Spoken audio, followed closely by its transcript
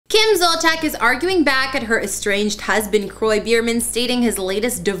Kim Zolciak is arguing back at her estranged husband Kroy Biermann, stating his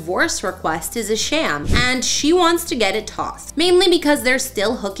latest divorce request is a sham, and she wants to get it tossed, mainly because they're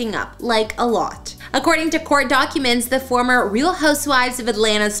still hooking up, like a lot. According to court documents, the former Real Housewives of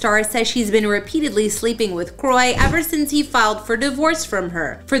Atlanta star says she's been repeatedly sleeping with Kroy ever since he filed for divorce from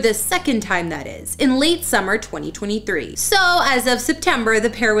her, for the second time that is, in late summer 2023. So as of September, the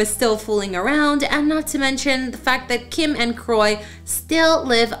pair was still fooling around, and not to mention the fact that Kim and Kroy still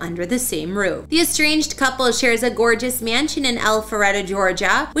live under the same roof. The estranged couple shares a gorgeous mansion in Alpharetta,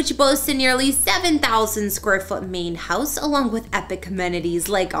 Georgia, which boasts a nearly 7,000 square foot main house, along with epic amenities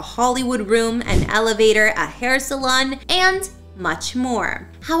like a Hollywood room, an elevator, a hair salon, and much more.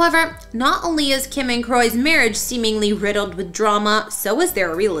 However, not only is Kim and Kroy's marriage seemingly riddled with drama, so is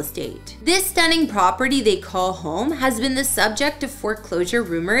their real estate. This stunning property they call home has been the subject of foreclosure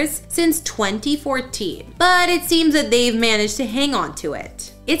rumors since 2014, but it seems that they've managed to hang on to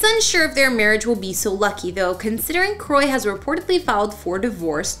it. It's unsure if their marriage will be so lucky though, considering Kroy has reportedly filed for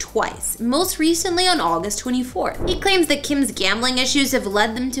divorce twice, most recently on August 24th. He claims that Kim's gambling issues have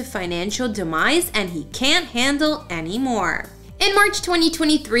led them to financial demise and he can't handle anymore. In March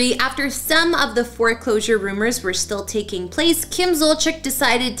 2023, after some of the foreclosure rumors were still taking place, Kim Zolciak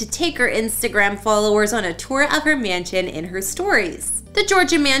decided to take her Instagram followers on a tour of her mansion in her stories. The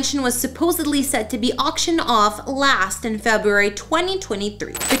Georgia mansion was supposedly set to be auctioned off last in February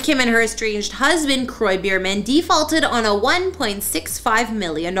 2023. But Kim and her estranged husband, Kroy Biermann, defaulted on a $1.65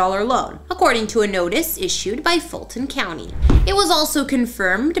 million loan, according to a notice issued by Fulton County. It was also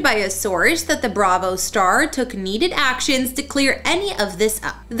confirmed by a source that the Bravo star took needed actions to clear any of this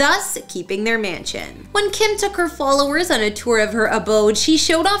up, thus keeping their mansion. When Kim took her followers on a tour of her abode, she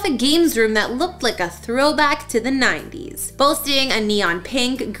showed off a games room that looked like a throwback to the 90s, boasting a neon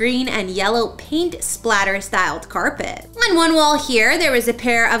pink, green, and yellow paint splatter styled carpet. On one wall here, there was a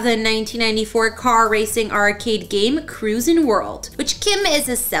pair of the 1994 car racing arcade game Cruisin' World, which Kim is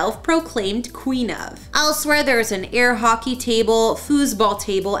a self-proclaimed queen of. Elsewhere, there's an air hockey table, foosball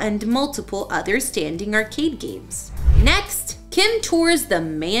table, and multiple other standing arcade games. Next, Kim tours the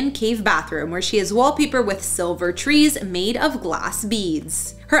man cave bathroom, where she has wallpaper with silver trees made of glass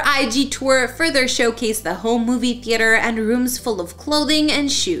beads. Her IG tour further showcased the home movie theater and rooms full of clothing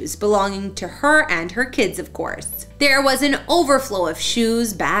and shoes belonging to her and her kids, of course. There was an overflow of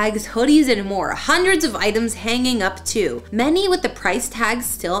shoes, bags, hoodies, and more, hundreds of items hanging up too, many with the price tags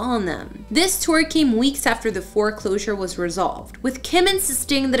still on them. This tour came weeks after the foreclosure was resolved, with Kim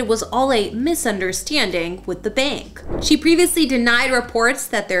insisting that it was all a misunderstanding with the bank. She previously denied reports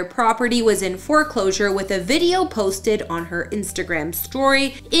that their property was in foreclosure, with a video posted on her Instagram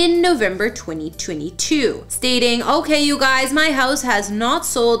story in November 2022, stating, "Okay, you guys, my house has not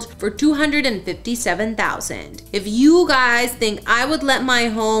sold for $257,000. If you guys think I would let my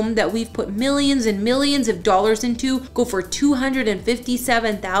home that we've put millions and millions of dollars into go for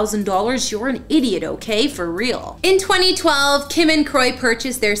 $257,000, you're an idiot, okay? For real." In 2012, Kim and Kroy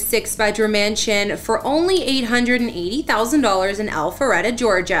purchased their 6-bedroom mansion for only $880,000 in Alpharetta,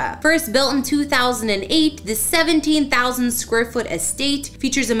 Georgia. First built in 2008, the 17,000 square foot estate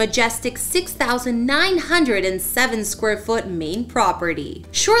features a majestic 6,907 square foot main property.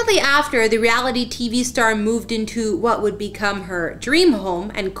 Shortly after, the reality TV star moved into what would become her dream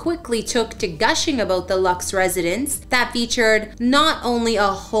home and quickly took to gushing about the luxe residence that featured not only a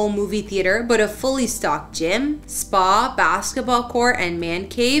home movie theater, but a fully stocked gym, spa, basketball court, and man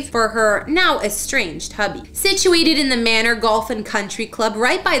cave for her now estranged hubby. Situated in the Manor Golf and Country Club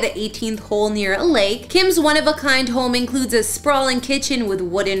right by the 18th hole near a lake, Kim's one-of-a-kind home includes a sprawling kitchen with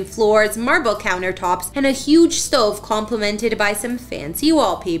wooden floors, marble countertops, and a huge stove complemented by some fancy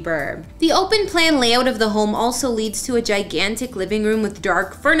wallpaper. The open plan layout of the home also leads to a gigantic living room with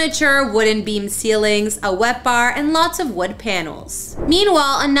dark furniture, wooden beam ceilings, a wet bar, and lots of wood panels.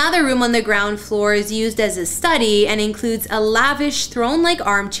 Meanwhile, another room on the ground floor is used as a study and includes a lavish throne-like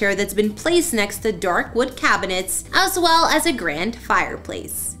armchair that's been placed next to dark wood cabinets, as well as a grand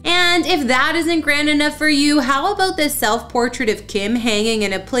fireplace. And if that isn't grand enough for you, how about this self-portrait of Kim hanging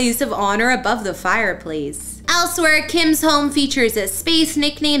in a place of honor above the fireplace? Elsewhere, Kim's home features a space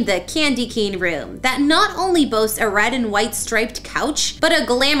nicknamed the Candy Cane Room that not only boasts a red and white striped couch, but a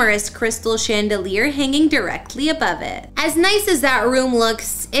glamorous crystal chandelier hanging directly above it. As nice as that room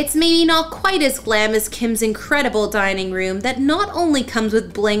looks, it's maybe not quite as glam as Kim's incredible dining room that not only comes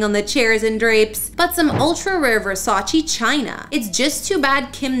with bling on the chairs and drapes, but some ultra-rare Versace china. It's just too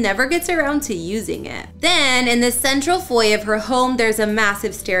bad Kim never gets around to using it. Then, in the central foyer of her home, there's a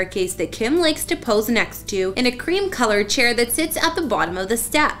massive staircase that Kim likes to pose next to, in a cream-colored chair that sits at the bottom of the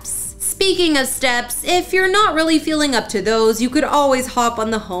steps. Speaking of steps, if you're not really feeling up to those, you could always hop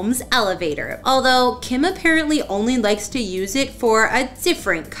on the home's elevator. Although Kim apparently only likes to use it for a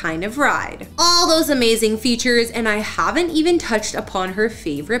different kind of ride. All those amazing features, and I haven't even touched upon her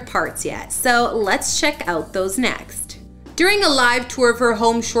favorite parts yet. So let's check out those next. During a live tour of her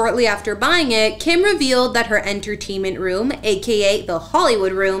home shortly after buying it, Kim revealed that her entertainment room, aka the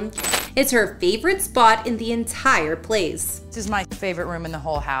Hollywood room, is her favorite spot in the entire place. This is my favorite room in the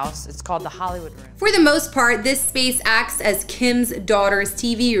whole house. It's called the Hollywood room. For the most part, this space acts as Kim's daughter's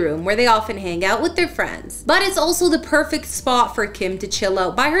TV room, where they often hang out with their friends. But it's also the perfect spot for Kim to chill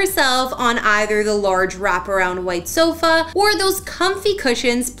out by herself on either the large wraparound white sofa or those comfy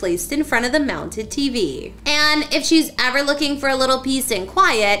cushions placed in front of the mounted TV. And if she's ever looking for a little peace and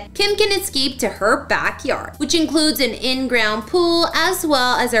quiet, Kim can escape to her backyard, which includes an in-ground pool as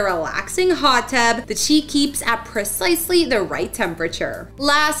well as a relaxing hot tub that she keeps at precisely the right temperature.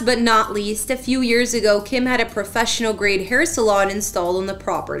 Last but not least, a few years ago, Kim had a professional grade hair salon installed on the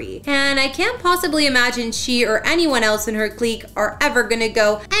property. And I can't possibly imagine she or anyone else in her clique are ever gonna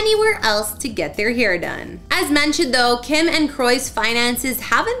go anywhere else to get their hair done. As mentioned though, Kim and Kroy's finances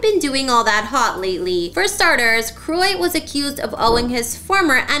haven't been doing all that hot lately. For starters, Kroy was accused of owing his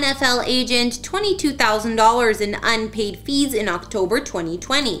former NFL agent $22,000 in unpaid fees in October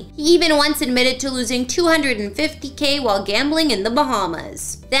 2020. He even once admitted to losing $250K while gambling in the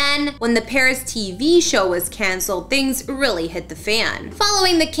Bahamas. Then, when the pair's TV show was canceled, things really hit the fan.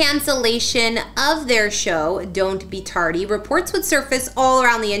 Following the cancellation of their show, Don't Be Tardy, reports would surface all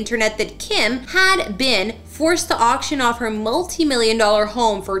around the internet that Kim had been forced to auction off her multi-million-dollar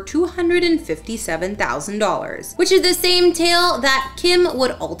home for $257,000, which is the same tale that Kim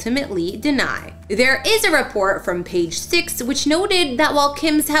would ultimately deny. There is a report from Page 6 which noted that while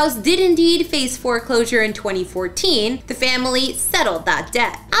Kim's house did indeed face foreclosure in 2014, the family settled that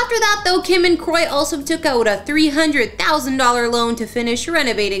debt. After that though, Kim and Kroy also took out a $300,000 loan to finish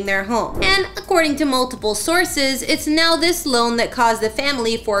renovating their home. And according to multiple sources, it's now this loan that caused the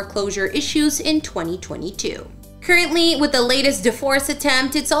family foreclosure issues in 2022. Currently, with the latest divorce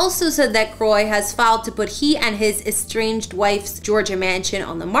attempt, it's also said that Kroy has filed to put he and his estranged wife's Georgia mansion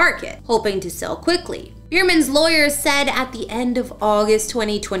on the market, hoping to sell quickly. Biermann's lawyer said at the end of August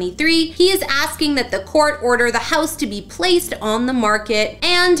 2023, he is asking that the court order the house to be placed on the market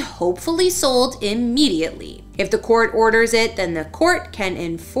and hopefully sold immediately. If the court orders it, then the court can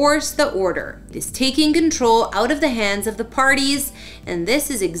enforce the order. It is taking control out of the hands of the parties, and this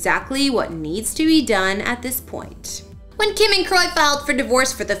is exactly what needs to be done at this point. When Kim and Kroy filed for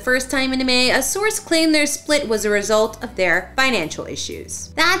divorce for the first time in May, a source claimed their split was a result of their financial issues.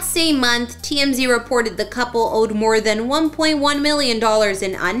 That same month, TMZ reported the couple owed more than $1.1 million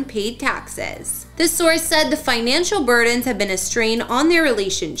in unpaid taxes. The source said the financial burdens have been a strain on their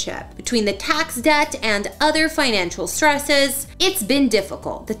relationship. Between the tax debt and other financial stresses, it's been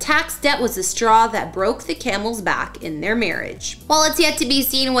difficult. The tax debt was the straw that broke the camel's back in their marriage. While it's yet to be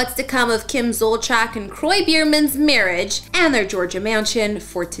seen what's to come of Kim Zolciak and Kroy Biermann's marriage and their Georgia mansion,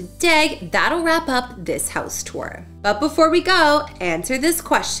 for today, that'll wrap up this house tour. But before we go, answer this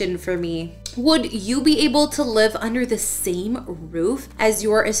question for me. Would you be able to live under the same roof as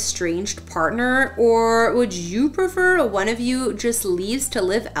your estranged partner, or would you prefer one of you just leaves to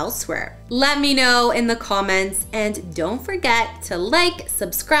live elsewhere? Let me know in the comments, and don't forget to like,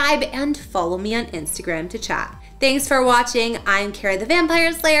 subscribe, and follow me on Instagram to chat. Thanks for watching. I'm Kara the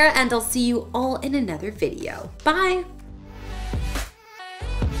Vampire Slayer, and I'll see you all in another video. Bye!